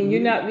 And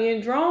you're not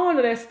being drawn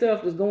to that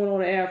stuff that's going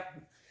on in Africa.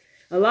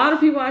 A lot of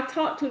people I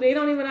talk to, they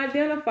don't even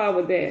identify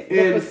with that.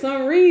 But for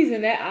some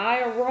reason, that Eye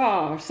of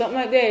Ra or something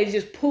like that, it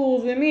just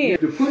pulls them in.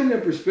 To put it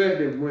in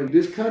perspective, when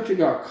this country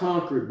got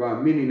conquered by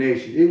many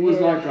nations, it was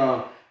like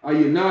a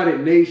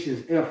United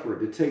Nations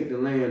effort to take the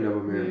land of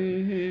America.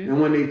 Mm-hmm. And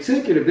when they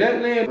took it, if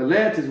that land,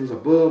 Atlantis, was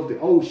above the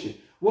ocean,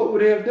 what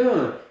would they have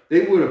done?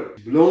 They would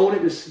have blown it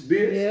to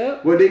bits.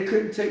 Yep. What they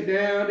couldn't take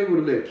down, they would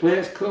have let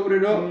plants cover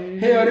it up. Mm-hmm.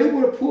 Hell, they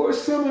would have poured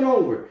cement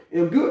over it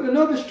and built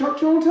another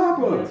structure on top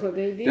of it. That's what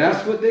they did.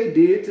 That's what they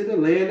did to the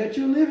land that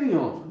you're living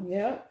on.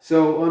 Yep.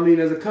 So, I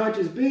mean, as a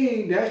conscious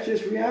being, that's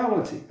just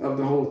reality of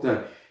the whole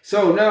thing.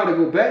 So now to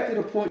go back to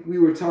the point we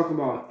were talking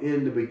about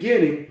in the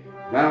beginning,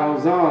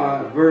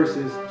 Val-Zod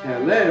versus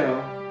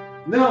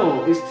Kal-El,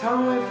 no, it's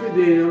time for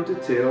them to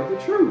tell the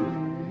truth.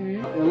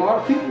 A lot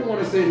of people want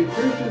to say that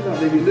Christians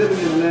are maybe living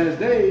in the last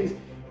days.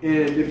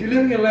 And if you're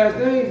living in the last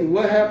days,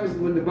 what happens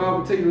when the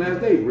Bible takes the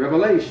last days?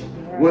 Revelation.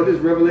 Right. What does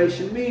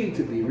revelation mean?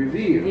 To be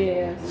revealed.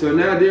 Yes. So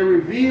now they're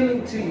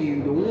revealing to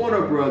you, the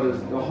Warner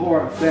Brothers, the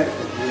hard fact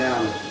of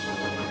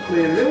reality.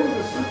 Man, there was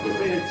a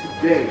Superman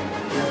today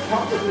that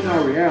popped up in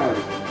our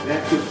reality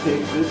that could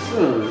take the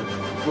sun,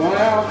 fly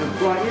out and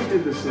fly into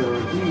the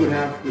sun. He would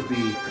have to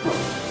be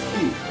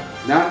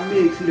colored, not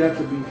mixed. He'd have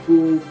to be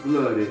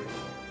full-blooded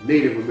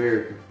Native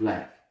American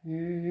black.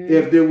 Mm-hmm.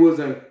 If there was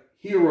a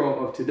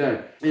hero of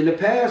today. In the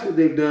past, what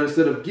they've done,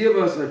 instead of give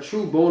us a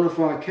true bona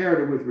fide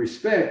character with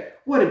respect,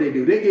 what did they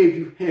do? They gave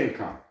you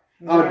Hancock,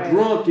 a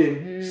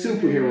drunken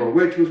superhero,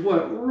 which was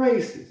what?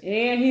 Racist.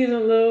 And he's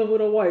in love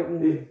with a white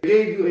woman. They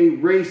gave you a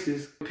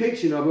racist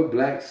depiction of a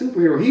black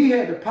superhero. He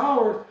had the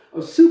powers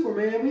of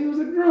Superman, but he was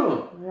a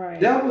drunk. Right.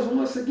 That was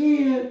once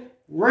again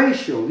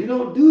racial. You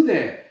don't do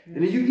that. And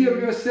then you give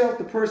yourself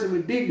the person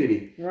with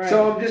dignity. Right.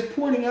 So I'm just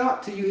pointing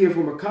out to you here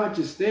from a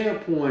conscious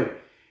standpoint,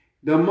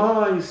 the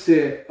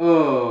mindset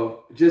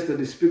of just a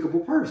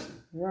despicable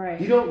person. Right.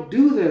 You don't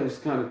do those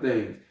kind of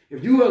things.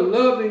 If you're a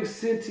loving,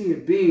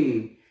 sentient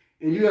being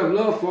and you have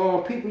love for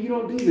all people, you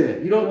don't do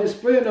that. You don't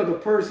display another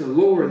person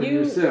lower than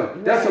yourself.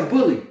 Right. That's a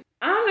bully.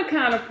 I'm the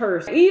kind of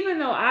person, even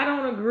though I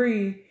don't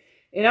agree,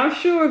 and I'm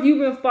sure if you've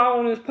been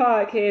following this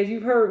podcast,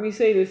 you've heard me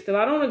say this stuff.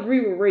 I don't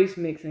agree with race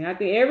mixing. I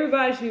think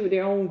everybody should be with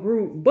their own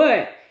group,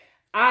 but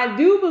I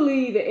do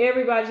believe that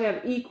everybody should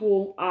have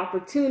equal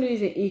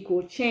opportunities and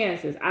equal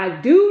chances. I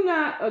do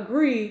not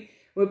agree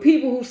with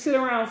people who sit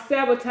around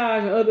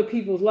sabotaging other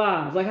people's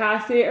lives. Like how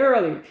I said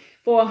earlier,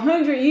 for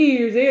 100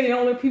 years, they're the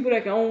only people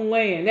that can own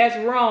land. That's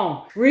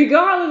wrong.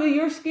 Regardless of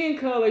your skin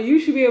color, you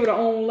should be able to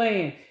own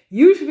land.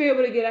 You should be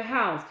able to get a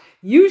house.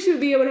 You should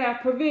be able to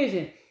have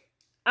provision.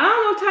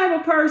 I'm the type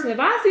of person, if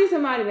I see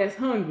somebody that's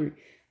hungry,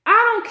 I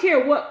don't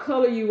care what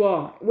color you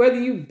are, whether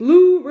you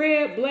blue,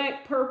 red,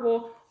 black,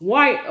 purple,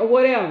 white, or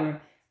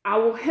whatever, I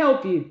will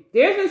help you.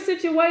 There's been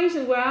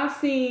situations where I've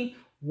seen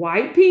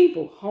white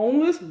people,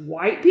 homeless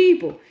white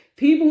people,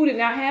 people who did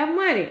not have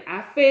money.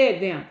 I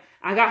fed them.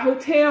 I got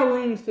hotel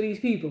rooms for these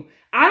people.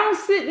 I don't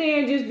sit there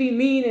and just be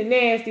mean and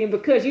nasty, and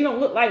because you don't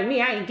look like me,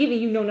 I ain't giving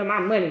you none of my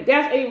money.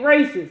 That's a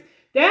racist.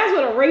 That's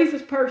what a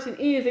racist person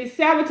is. They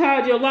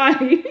sabotage your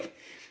life.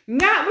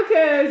 Not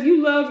because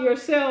you love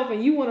yourself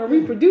and you want to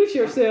reproduce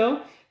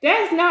yourself.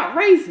 That's not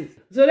racist.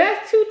 So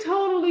that's two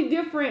totally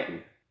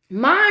different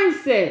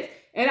mindsets.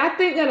 And I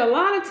think that a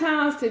lot of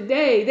times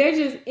today, there's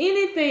just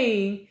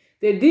anything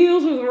that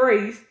deals with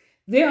race,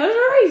 they're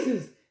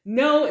racist.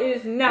 No,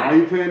 it's not. Why are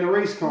you playing the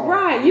race card?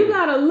 Right. You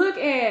got to look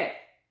at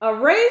a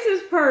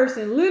racist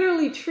person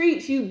literally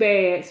treats you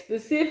bad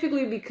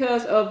specifically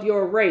because of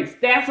your race.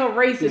 That's a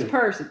racist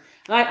person.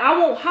 Like, I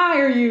won't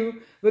hire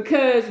you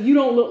because you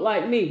don't look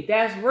like me.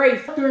 That's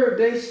racist. After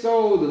they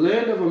stole the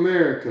land of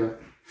America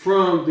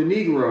from the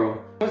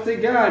Negro, once they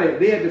got it,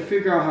 they had to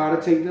figure out how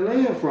to take the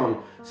land from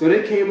them. So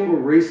they came up with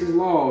racist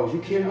laws. You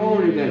can't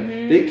own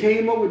anything. They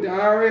came up with the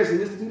IRS and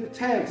this to do the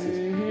taxes.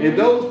 And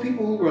those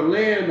people who were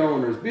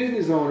landowners,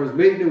 business owners,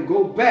 made them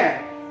go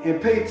back and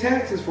pay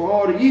taxes for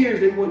all the years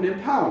they weren't in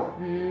power.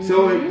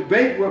 So it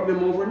bankrupted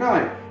them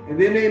overnight.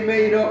 And then they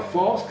made up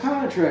false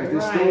contracts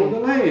and stole the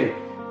land.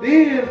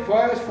 Then,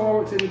 fast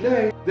forward to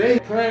today, they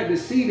planted the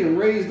seed and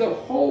raised up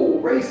whole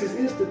racist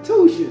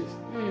institutions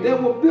that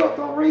were built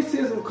on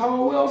racism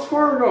called Wells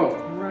Fargo.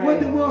 Right. What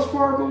did Wells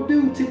Fargo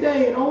do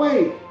today in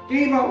 2008?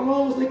 Gave out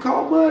loans they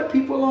called mud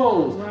people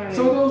loans. Right.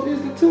 So those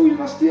institutions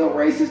are still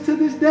racist to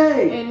this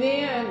day. And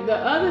then the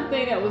other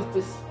thing that was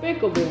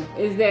despicable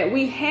is that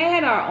we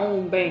had our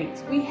own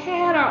banks. We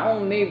had our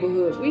own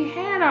neighborhoods. We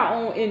had our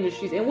own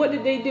industries. And what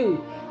did they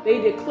do? They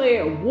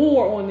declared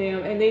war on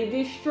them and they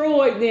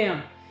destroyed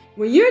them.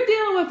 When you're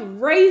dealing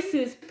with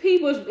racist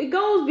people, it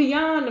goes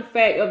beyond the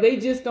fact of they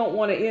just don't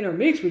want to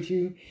intermix with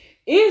you.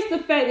 It's the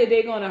fact that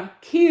they're going to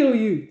kill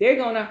you. They're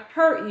going to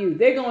hurt you.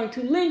 They're going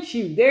to lynch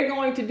you. They're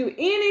going to do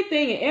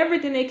anything and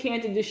everything they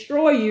can to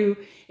destroy you.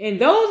 And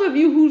those of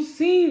you who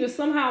seem to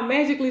somehow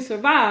magically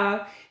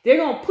survive, they're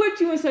going to put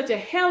you in such a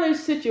hellish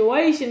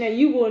situation that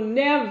you will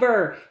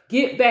never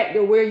get back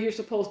to where you're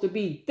supposed to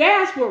be.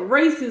 That's what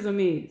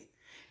racism is.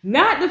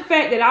 Not the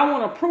fact that I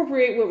want to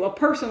appropriate with a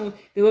person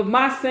with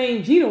my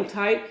same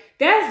genotype.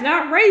 That's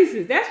not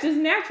racist. That's just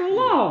natural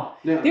law.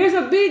 Yeah. There's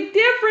a big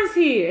difference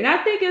here. And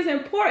I think it's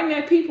important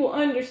that people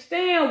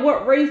understand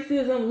what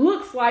racism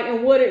looks like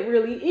and what it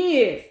really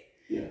is.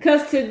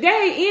 Because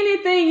today,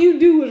 anything you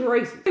do is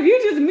racist. If you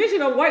just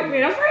mention a white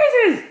man, that's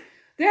racist.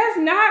 That's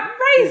not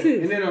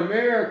racist. And in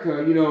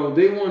America, you know,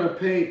 they want to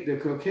paint the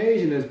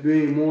Caucasian as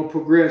being more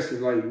progressive,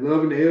 like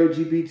loving the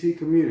LGBT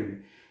community.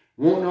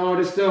 Wanting all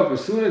this stuff.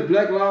 As soon as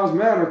Black Lives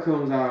Matter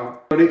comes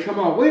out, they come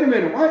out, wait a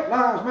minute, White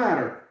Lives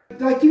Matter.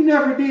 Like you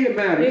never did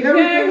matter.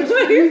 Exactly. Everything is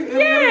for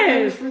you.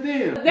 Everything is for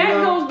them.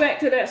 That goes back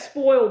to that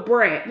spoiled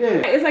brat.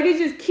 Yeah. It's like it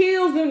just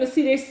kills them to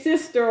see their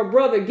sister or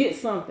brother get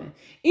something.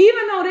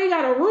 Even though they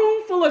got a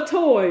room full of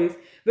toys,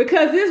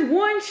 because this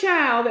one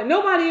child that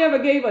nobody ever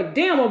gave a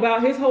damn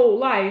about his whole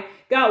life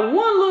got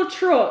one little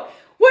truck.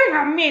 Wait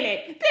a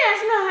minute.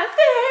 That's not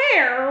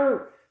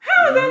fair.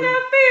 How is that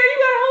not fair? You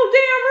got a whole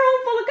damn room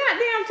full of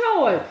goddamn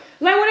toys.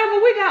 Like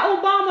whenever we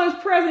got Obama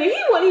as president,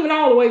 he wasn't even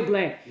all the way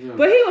black,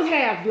 but he was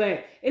half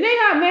black. And they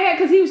got mad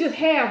because he was just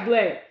half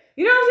black.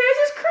 You know what I'm saying?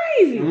 It's just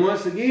crazy. And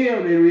once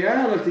again, in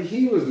reality,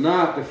 he was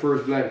not the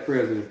first black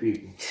president,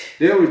 people.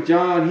 There was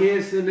John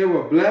Henson. There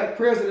were black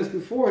presidents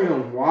before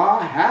him.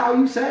 Why? How,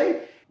 you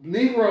say?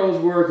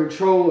 Negroes were in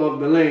control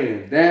of the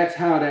land. That's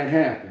how that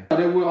happened.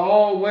 There were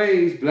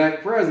always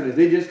black presidents.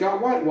 They just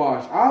got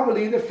whitewashed. I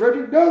believe that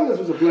Frederick Douglass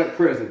was a black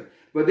president.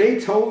 But they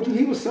told you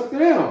he was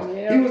something else.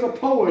 Yep. He was a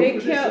poet. They he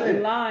was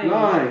kept lying.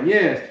 Lying,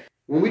 yes.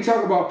 When we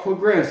talk about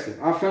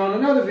progressive, I found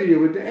another video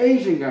with the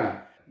Asian guy.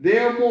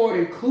 They're more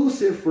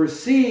inclusive for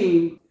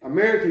seeing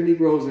American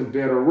Negroes in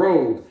better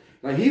roles.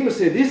 Like he was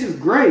saying, this is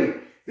great.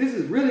 This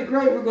is really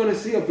great. We're going to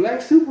see a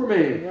black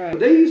Superman. Right.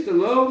 They used to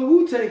love the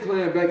Wu-Tang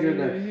Clan back in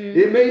the day.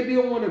 It made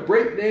them want to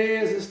break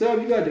dance and stuff.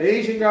 You got the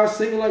Asian guys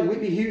singing like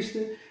Whitney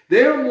Houston.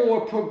 They're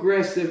more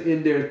progressive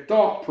in their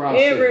thought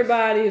process.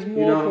 Everybody is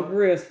more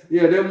progressive.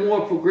 Yeah, they're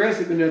more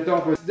progressive in their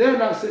thought process. They're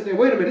not sitting there,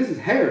 wait a minute, this is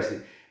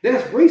heresy.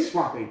 That's race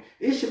swapping.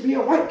 It should be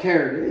a white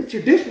character. It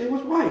traditionally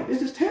was white.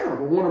 This is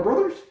terrible, Warner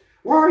Brothers.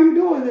 Why are you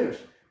doing this?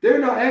 They're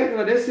not acting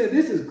like they said,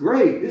 this is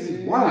great. This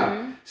is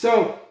why.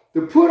 So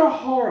to put a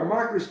hard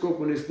microscope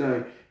on this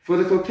thing, for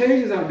the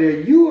Caucasians out there,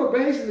 you are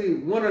basically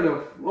one of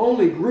the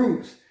only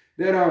groups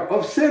that are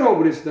upset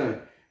over this thing.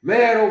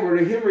 Mad over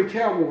the Henry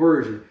Cavill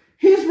version.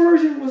 His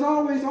version was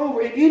always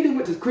over. It ended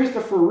with the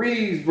Christopher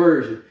Reeve's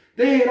version.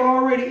 They had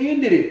already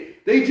ended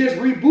it. They just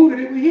rebooted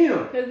it with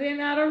him. Because they're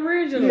not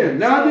original. Yeah,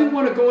 now they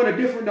want to go in a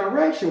different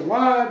direction.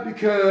 Why?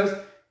 Because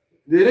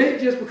it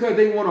ain't just because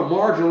they want to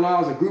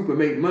marginalize a group and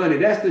make money.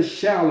 That's the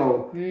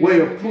shallow way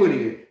of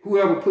putting it.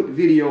 Whoever put the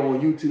video on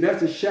YouTube,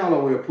 that's the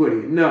shallow way of putting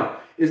it. No,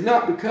 it's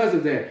not because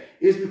of that.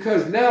 It's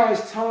because now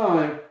it's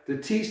time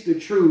to teach the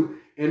truth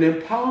and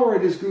empower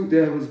this group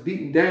that was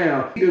beaten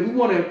down. We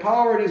want to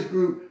empower this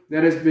group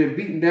that has been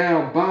beaten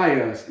down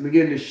by us and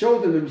begin to show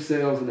them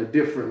themselves in a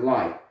different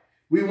light.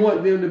 We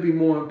want them to be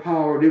more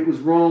empowered. It was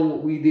wrong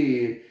what we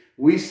did.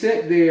 We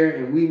sat there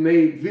and we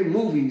made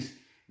movies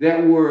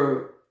that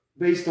were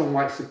based on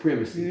white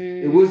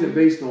supremacy. It wasn't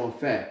based on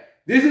fact.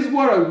 This is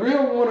what a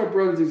real Warner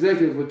Brothers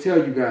executive would tell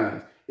you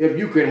guys if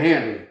you could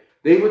handle it.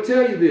 They would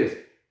tell you this.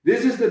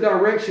 This is the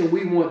direction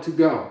we want to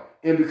go.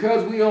 And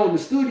because we own the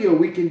studio,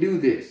 we can do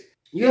this.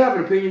 You have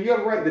an opinion, you have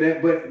a right to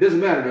that, but it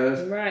doesn't matter to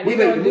us. Right. We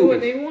make the movies. What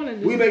they want to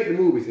do. We make the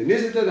movies, and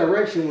this is the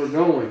direction we're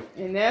going.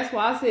 And that's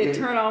why I said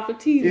turn off the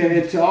TV. Yeah,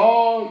 and to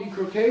all you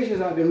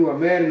Caucasians out there who are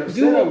mad and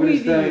upset over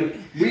this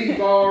thing,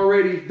 we've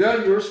already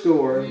done your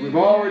story. We've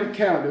already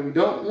counted. We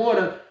don't want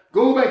to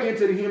go back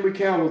into the Henry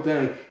Cavill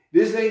thing.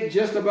 This ain't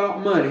just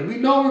about money. We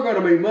know we're going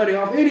to make money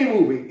off any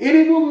movie.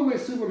 Any movie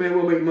with Superman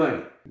will make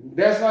money.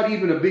 That's not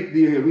even a big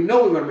deal here. We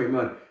know we're going to make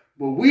money.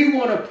 But we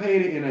want to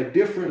paint it in a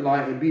different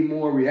light and be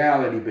more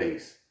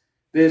reality-based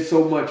than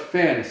so much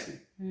fantasy.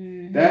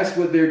 That's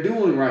what they're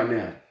doing right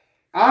now.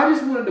 I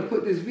just wanted to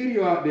put this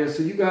video out there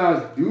so you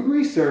guys do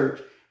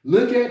research,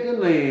 look at the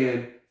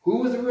land, who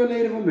was the real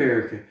Native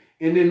American,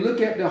 and then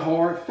look at the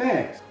hard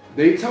facts.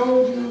 They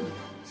told you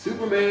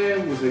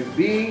Superman was a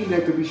being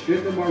that could be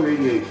strengthened by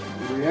radiation.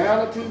 In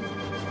reality,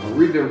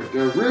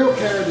 the real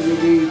character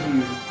they gave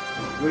you,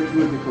 which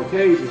was the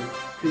Caucasian,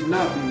 could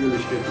not be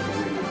really strengthened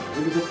by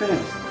radiation. It was a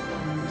fantasy.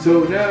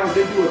 So now if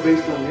they do it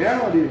based on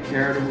reality, the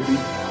character will be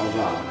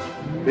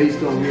alive,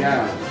 based on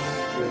reality.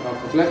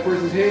 A black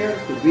person's hair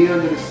could be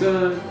under the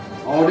sun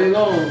all day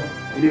long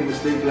and it would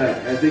stay black.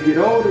 As they get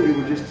older, it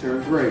would just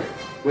turn gray.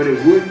 But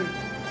it wouldn't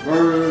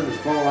burn and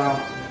fall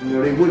out.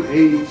 They wouldn't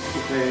age so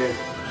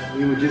fast.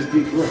 It would just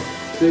get gray.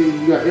 Say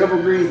you got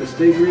evergreens that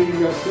stay green, you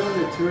got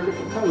some that turn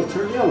different colors,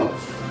 turn yellow.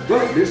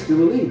 But they're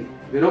still a leaf.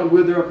 They don't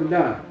wither up and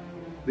die.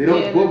 They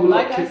don't bubble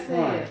like up. Like I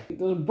said,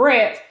 those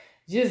brats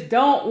just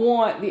don't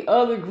want the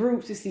other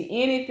groups to see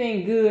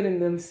anything good in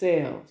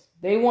themselves.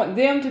 They want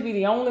them to be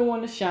the only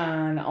one to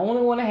shine, the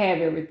only one to have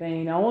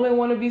everything, the only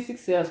one to be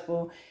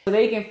successful, so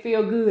they can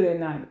feel good at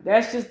night.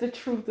 That's just the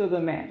truth of the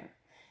matter.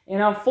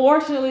 And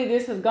unfortunately,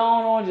 this has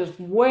gone on just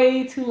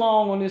way too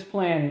long on this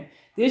planet.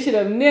 This should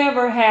have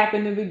never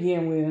happened to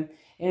begin with.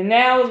 And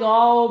now it's going to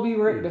all be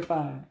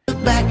rectified.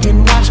 Look back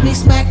and watch me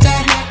smack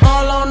that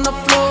all on the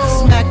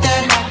floor. Smack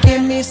that,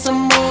 give me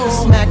some more.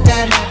 Smack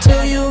that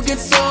till you get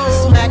sore.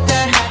 Smack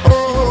that,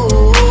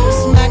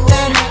 oh. Smack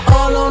that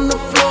all on the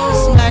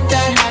floor. Smack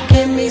that,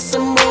 give me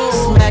some more.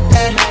 Smack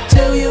that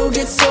till you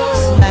get sore.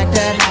 Smack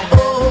that,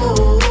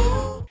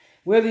 oh.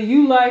 Whether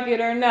you like it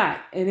or not.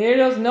 And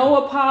there's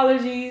no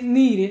apologies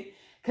needed.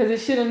 Because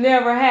it should have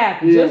never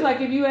happened. Yeah. Just like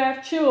if you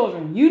have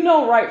children. You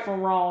know right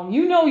from wrong.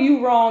 You know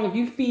you wrong if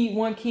you feed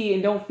one kid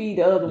and don't feed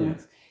the other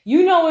ones.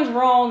 You know it's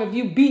wrong if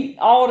you beat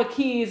all the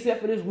kids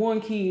except for this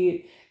one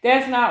kid.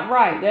 That's not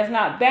right. That's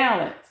not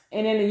balance.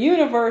 And in the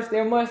universe,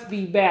 there must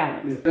be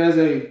balance. As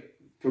a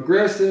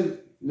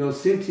progressive,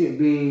 sentient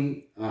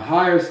being, a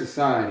higher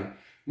society,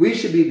 we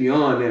should be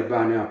beyond that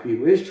by now,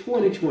 people. It's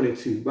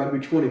 2022, about to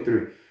be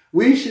 23.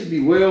 We should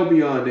be well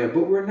beyond that,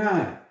 but we're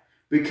not.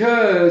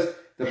 Because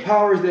the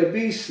powers that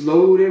be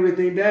slowed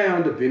everything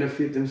down to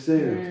benefit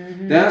themselves.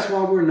 Mm-hmm. That's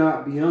why we're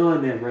not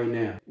beyond that right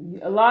now.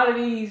 A lot of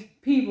these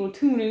people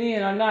tuning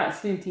in are not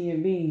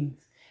sentient beings.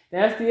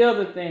 That's the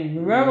other thing.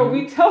 Remember,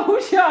 we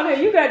told y'all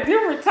that you got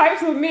different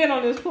types of men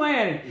on this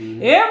planet.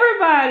 Mm-hmm.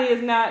 Everybody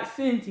is not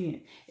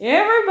sentient.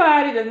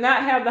 Everybody does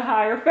not have the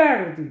higher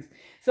faculties.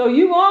 So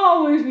you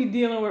always be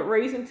dealing with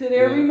race until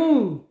they're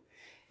removed.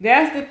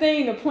 That's the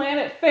thing. The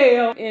planet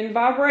fell in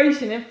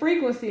vibration and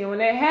frequency, and when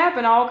that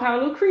happened, all kind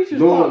of little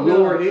creatures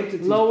lower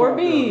entities, lower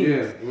beings.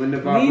 Yeah, when the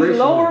vibration. These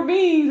lower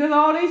beings, that's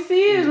all they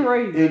see is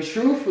race. And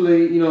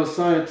truthfully,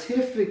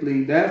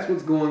 scientifically, that's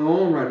what's going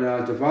on right now.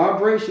 As the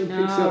vibration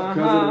picks up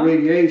because of the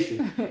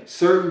radiation,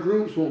 certain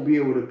groups won't be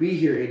able to be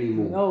here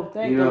anymore. No,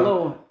 thank the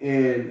Lord.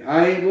 And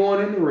I ain't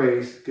going in the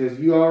race because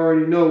you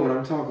already know what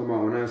I'm talking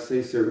about when I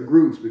say certain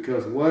groups.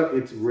 Because what?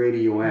 It's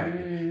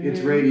radioactive. Mm-hmm. It's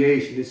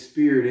radiation. It's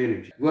spirit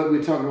energy. What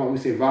we're talking about, we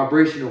say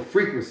vibrational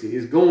frequency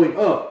is going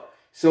up.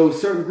 So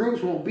certain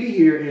groups won't be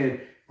here,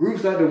 and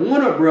groups like the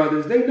One Up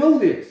Brothers, they know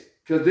this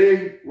because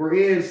they were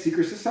in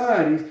secret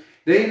societies.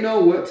 They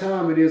know what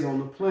time it is on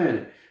the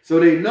planet.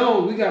 So they know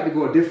we got to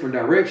go a different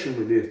direction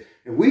with this.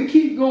 If we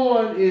keep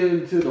going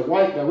into the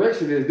white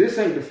direction, this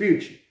ain't the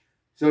future.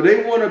 So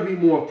they want to be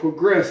more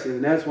progressive,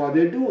 and that's why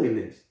they're doing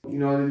this.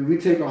 We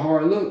take a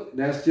hard look.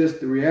 That's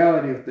just the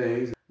reality of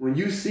things. When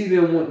you see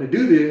them wanting to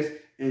do this,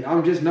 and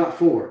I'm just not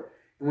for it.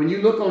 When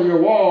you look on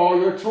your wall,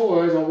 your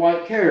toys are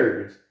white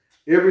characters.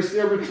 Every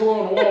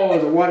toy on the wall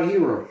is a white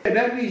hero. And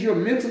that means you're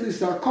mentally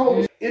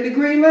psychotic. In the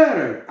Green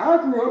Lantern,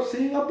 I grew up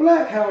seeing a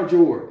black Hal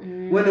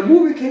Jordan. When the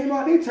movie came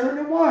out, they turned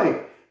it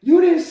white. You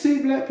didn't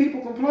see black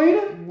people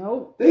complaining.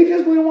 Nope. They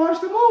just went and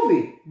watched the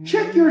movie.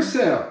 Check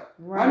yourself.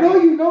 Right. I know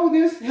you know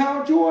this.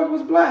 Hal Jordan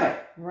was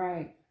black.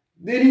 Right.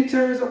 Then he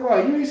turns it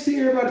white. You ain't see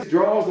everybody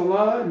draws the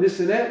line, this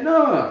and that.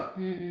 Nah.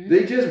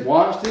 They just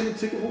watched it and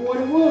took it for what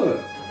it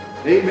was.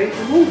 They make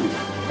the movie.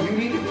 You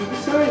need to do the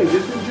same.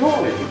 Just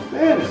enjoy it. It's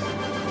fantasy.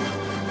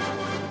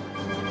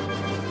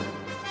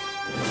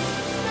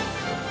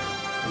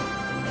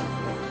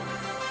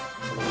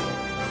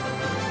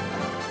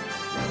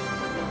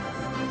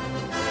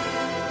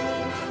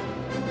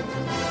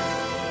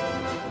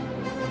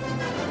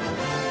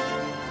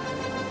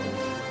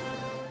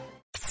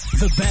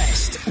 The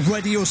best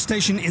radio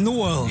station in the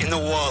world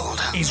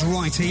is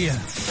right here,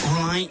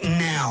 right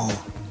now.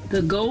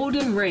 The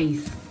Golden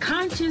Race,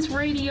 conscious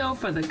radio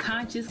for the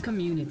conscious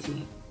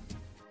community.